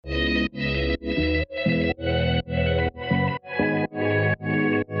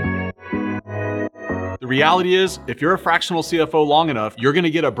reality is, if you're a fractional CFO long enough, you're gonna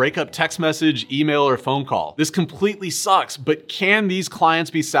get a breakup text message, email, or phone call. This completely sucks, but can these clients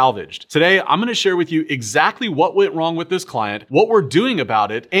be salvaged? Today, I'm gonna share with you exactly what went wrong with this client, what we're doing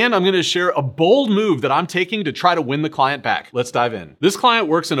about it, and I'm gonna share a bold move that I'm taking to try to win the client back. Let's dive in. This client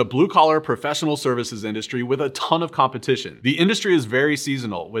works in a blue-collar professional services industry with a ton of competition. The industry is very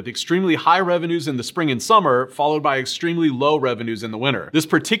seasonal, with extremely high revenues in the spring and summer, followed by extremely low revenues in the winter. This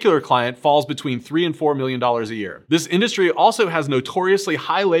particular client falls between $3 and $4 million a year. This industry also has notoriously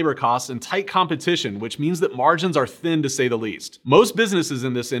high labor costs and tight competition, which means that margins are thin to say the least. Most businesses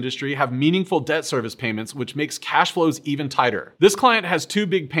in this industry have meaningful debt service payments, which makes cash flows even tighter. This client has two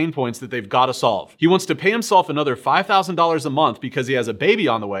big pain points that they've got to solve. He wants to pay himself another $5,000 a month because he has a baby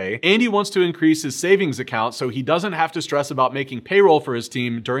on the way, and he wants to increase his savings account so he doesn't have to stress about making payroll for his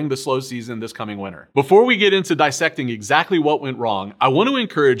team during the slow season this coming winter. Before we get into dissecting exactly what went wrong, I want to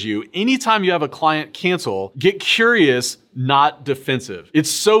encourage you, anytime you have a client cancel, get curious, not defensive. It's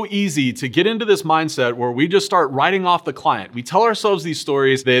so easy to get into this mindset where we just start writing off the client. We tell ourselves these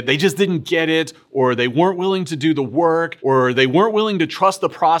stories that they just didn't get it, or they weren't willing to do the work, or they weren't willing to trust the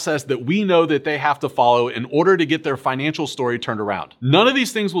process that we know that they have to follow in order to get their financial story turned around. None of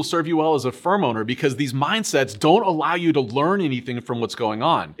these things will serve you well as a firm owner because these mindsets don't allow you to learn anything from what's going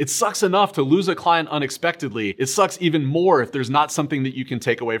on. It sucks enough to lose a client unexpectedly. It sucks even more if there's not something that you can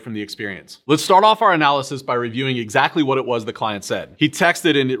take away from the experience. Let's start off our analysis by reviewing exactly what it was the client said. He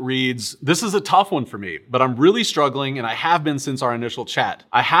texted and it reads, "This is a tough one for me, but I'm really struggling and I have been since our initial chat.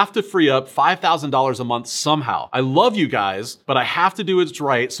 I have to free up $5,000 a month somehow. I love you guys, but I have to do it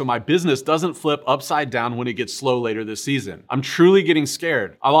right so my business doesn't flip upside down when it gets slow later this season. I'm truly getting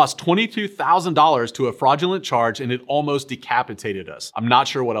scared. I lost $22,000 to a fraudulent charge and it almost decapitated us. I'm not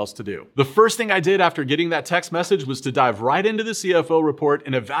sure what else to do." The first thing I did after getting that text message was to dive right into the CFO report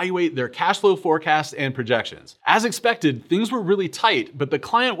and evaluate their cash flow forecasts and projections. As expected, things were really tight, but the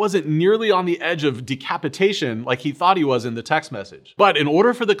client wasn't nearly on the edge of decapitation like he thought he was in the text message. But in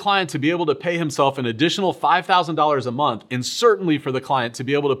order for the client to be able to pay himself an additional $5,000 a month, and certainly for the client to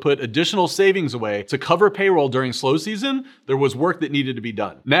be able to put additional savings away to cover payroll during slow season, there was work that needed to be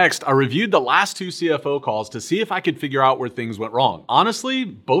done. Next, I reviewed the last two CFO calls to see if I could figure out where things went wrong. Honestly,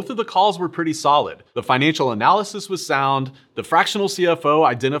 both of the calls were pretty solid. The financial analysis was sound. The fractional CFO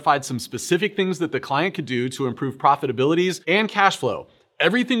identified some specific things that the client could do to improve profitabilities and cash flow.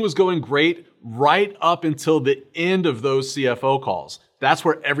 Everything was going great right up until the end of those CFO calls. That's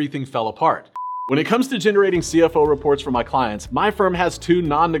where everything fell apart. When it comes to generating CFO reports for my clients, my firm has two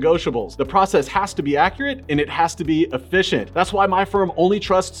non-negotiables. The process has to be accurate and it has to be efficient. That's why my firm only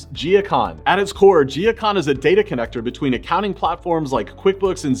trusts Geocon. At its core, Geocon is a data connector between accounting platforms like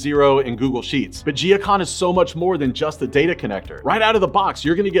QuickBooks and Xero and Google Sheets. But Geocon is so much more than just a data connector. Right out of the box,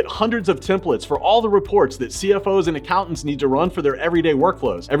 you're gonna get hundreds of templates for all the reports that CFOs and accountants need to run for their everyday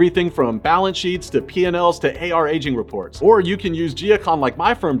workflows. Everything from balance sheets to P&Ls to AR aging reports. Or you can use Geocon like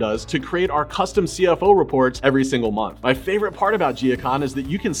my firm does to create our custom CFO reports every single month. My favorite part about Geocon is that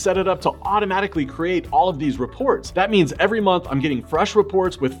you can set it up to automatically create all of these reports. That means every month I'm getting fresh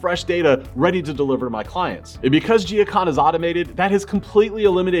reports with fresh data ready to deliver to my clients. And because Geocon is automated, that has completely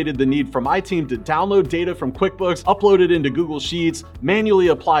eliminated the need for my team to download data from QuickBooks, upload it into Google Sheets, manually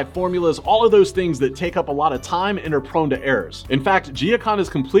apply formulas, all of those things that take up a lot of time and are prone to errors. In fact, Geocon has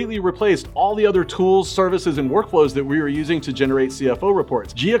completely replaced all the other tools, services, and workflows that we were using to generate CFO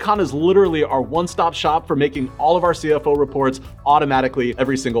reports. Geocon is literally our one-stop shop for making all of our CFO reports automatically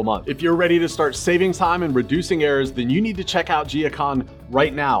every single month. If you're ready to start saving time and reducing errors, then you need to check out Geocon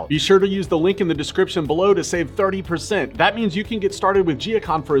right now. Be sure to use the link in the description below to save 30%. That means you can get started with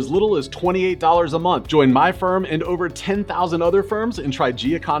Geocon for as little as $28 a month. Join my firm and over 10,000 other firms and try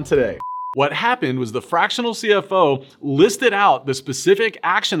Geocon today. What happened was the fractional CFO listed out the specific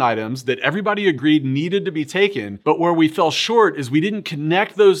action items that everybody agreed needed to be taken, but where we fell short is we didn't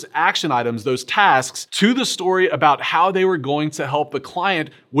connect those action items, those tasks, to the story about how they were going to help the client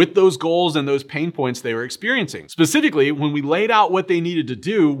with those goals and those pain points they were experiencing. Specifically, when we laid out what they needed to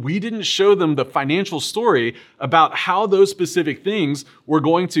do, we didn't show them the financial story about how those specific things were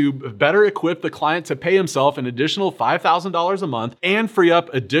going to better equip the client to pay himself an additional $5,000 a month and free up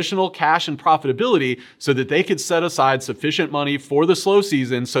additional cash and profitability so that they could set aside sufficient money for the slow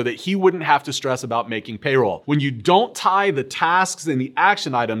season so that he wouldn't have to stress about making payroll. When you don't tie the tasks and the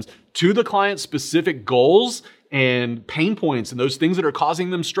action items to the client's specific goals, and pain points and those things that are causing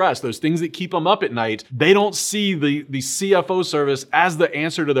them stress, those things that keep them up at night, they don't see the CFO service as the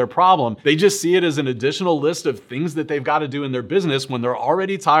answer to their problem. They just see it as an additional list of things that they've got to do in their business when they're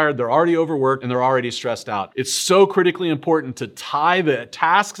already tired, they're already overworked, and they're already stressed out. It's so critically important to tie the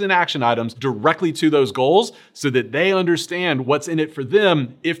tasks and action items directly to those goals so that they understand what's in it for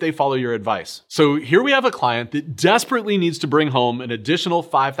them if they follow your advice. So here we have a client that desperately needs to bring home an additional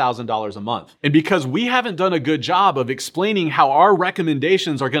 $5,000 a month. And because we haven't done a good job of explaining how our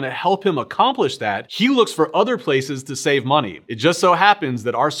recommendations are going to help him accomplish that, he looks for other places to save money. It just so happens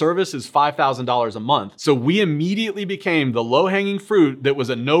that our service is $5,000 a month. So we immediately became the low-hanging fruit that was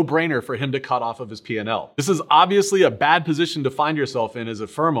a no-brainer for him to cut off of his P&L. This is obviously a bad position to find yourself in as a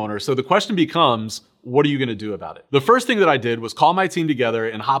firm owner. So the question becomes, what are you going to do about it? The first thing that I did was call my team together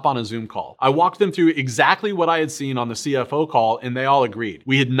and hop on a Zoom call. I walked them through exactly what I had seen on the CFO call, and they all agreed.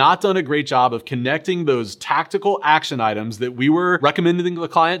 We had not done a great job of connecting those tactical action items that we were recommending the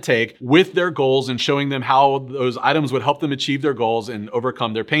client take with their goals and showing them how those items would help them achieve their goals and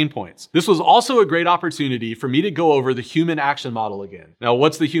overcome their pain points. This was also a great opportunity for me to go over the human action model again. Now,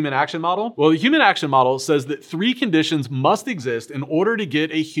 what's the human action model? Well, the human action model says that 3 conditions must exist in order to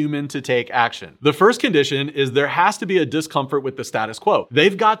get a human to take action. The first condition is there has to be a discomfort with the status quo.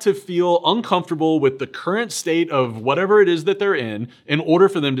 They've got to feel uncomfortable with the current state of whatever it is that they're in order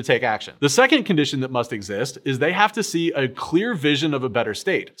for them to take action. The second condition that must exist is they have to see a clear vision of a better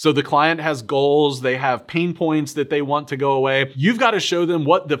state. So the client has goals, they have pain points that they want to go away. You've got to show them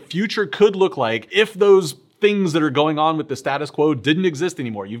what the future could look like if those things that are going on with the status quo didn't exist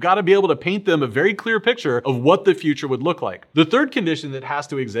anymore. You've got to be able to paint them a very clear picture of what the future would look like. The third condition that has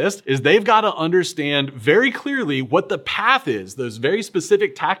to exist is they've got to understand very clearly what the path is, those very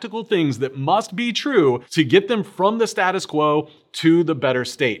specific tactical things that must be true to get them from the status quo to the better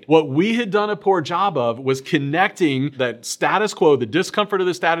state. What we had done a poor job of was connecting that status quo, the discomfort of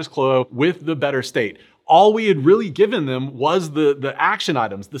the status quo, with the better state. All we had really given them was the action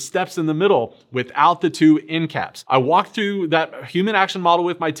items, the steps in the middle, without the 2 end caps. I walked through that human action model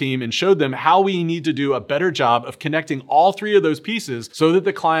with my team and showed them how we need to do a better job of connecting all 3 of those pieces so that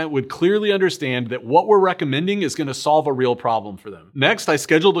the client would clearly understand that what we're recommending is going to solve a real problem for them. Next, I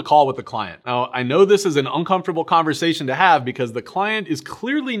scheduled a call with the client. Now, I know this is an uncomfortable conversation to have because the client is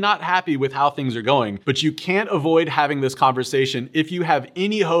clearly not happy with how things are going, but you can't avoid having this conversation if you have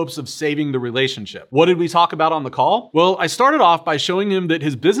any hopes of saving the relationship. What did we talk about on the call? Well, I started off by showing him that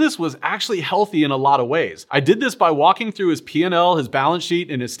his business was actually healthy in a lot of ways. I did this by walking through his P&L, his balance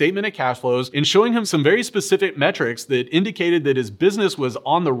sheet, and his statement of cash flows, and showing him some very specific metrics that indicated that his business was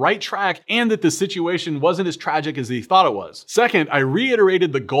on the right track and that the situation wasn't as tragic as he thought it was. Second, I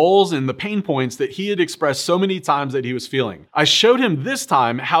reiterated the goals and the pain points that he had expressed so many times that he was feeling. I showed him this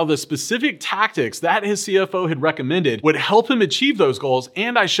time how the specific tactics that his CFO had recommended would help him achieve those goals,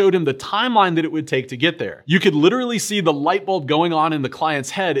 and I showed him the timeline that it would take to get there. You could literally see the light bulb going on in the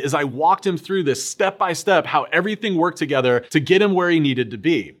client's head as I walked him through this step by step, how everything worked together to get him where he needed to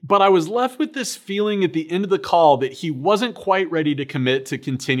be. But I was left with this feeling at the end of the call that he wasn't quite ready to commit to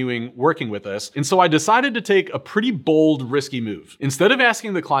continuing working with us. And so I decided to take a pretty bold, risky move. Instead of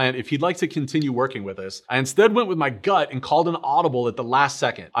asking the client if he'd like to continue working with us, I instead went with my gut and called an audible at the last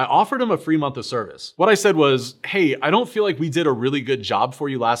second. I offered him a free month of service. What I said was, hey, I don't feel like we did a really good job for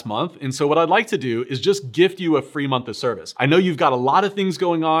you last month. And so what I'd like to do is just gift you a free month of service. I know you've got a lot of things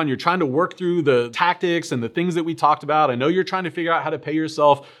going on. You're trying to work through the tactics and the things that we talked about. I know you're trying to figure out how to pay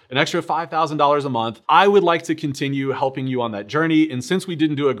yourself an extra $5,000 a month. I would like to continue helping you on that journey. And since we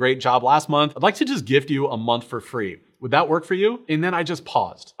didn't do a great job last month, I'd like to just gift you a month for free. Would that work for you? And then I just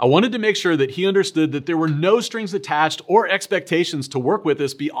paused. I wanted to make sure that he understood that there were no strings attached or expectations to work with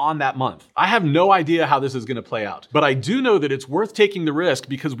us beyond that month. I have no idea how this is going to play out, but I do know that it's worth taking the risk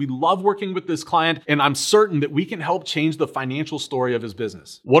because we love working with this client and I'm certain that we can help change the financial story of his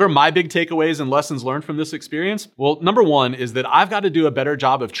business. What are my big takeaways and lessons learned from this experience? Well, number one is that I've got to do a better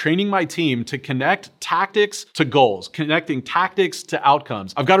job of training my team to connect tactics to goals, connecting tactics to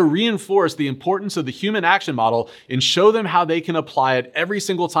outcomes. I've got to reinforce the importance of the human action model and show them how they can apply it every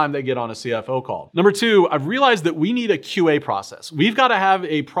single time they get on a CFO call. Number two, I've realized that we need a QA process. We've got to have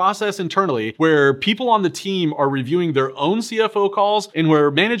a process internally where people on the team are reviewing their own CFO calls and where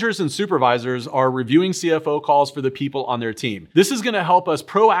managers and supervisors are reviewing CFO calls for the people on their team. This is going to help us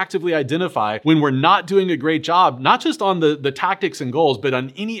proactively identify when we're not doing a great job, not just on the tactics and goals, but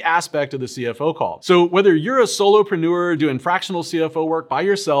on any aspect of the CFO call. So whether you're a solopreneur doing fractional CFO work by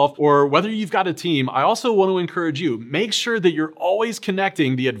yourself or whether you've got a team, I also want to encourage you, make sure that you're always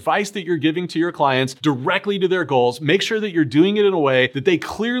connecting the advice that you're giving to your clients directly to their goals. Make sure that you're doing it in a way that they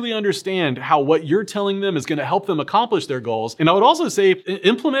clearly understand how what you're telling them is going to help them accomplish their goals. And I would also say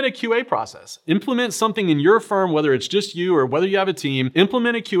implement a QA process. Implement something in your firm, whether it's just you or whether you have a team,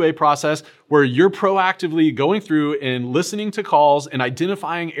 implement a QA process where you're proactively going through and listening to calls and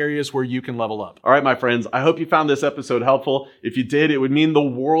identifying areas where you can level up. All right, my friends, I hope you found this episode helpful. If you did, it would mean the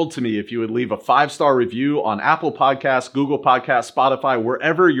world to me if you would leave a 5-star review on Apple Podcasts, Google Podcasts, Spotify,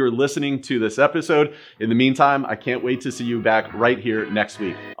 wherever you're listening to this episode. In the meantime, I can't wait to see you back right here next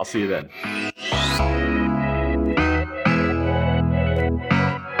week. I'll see you then.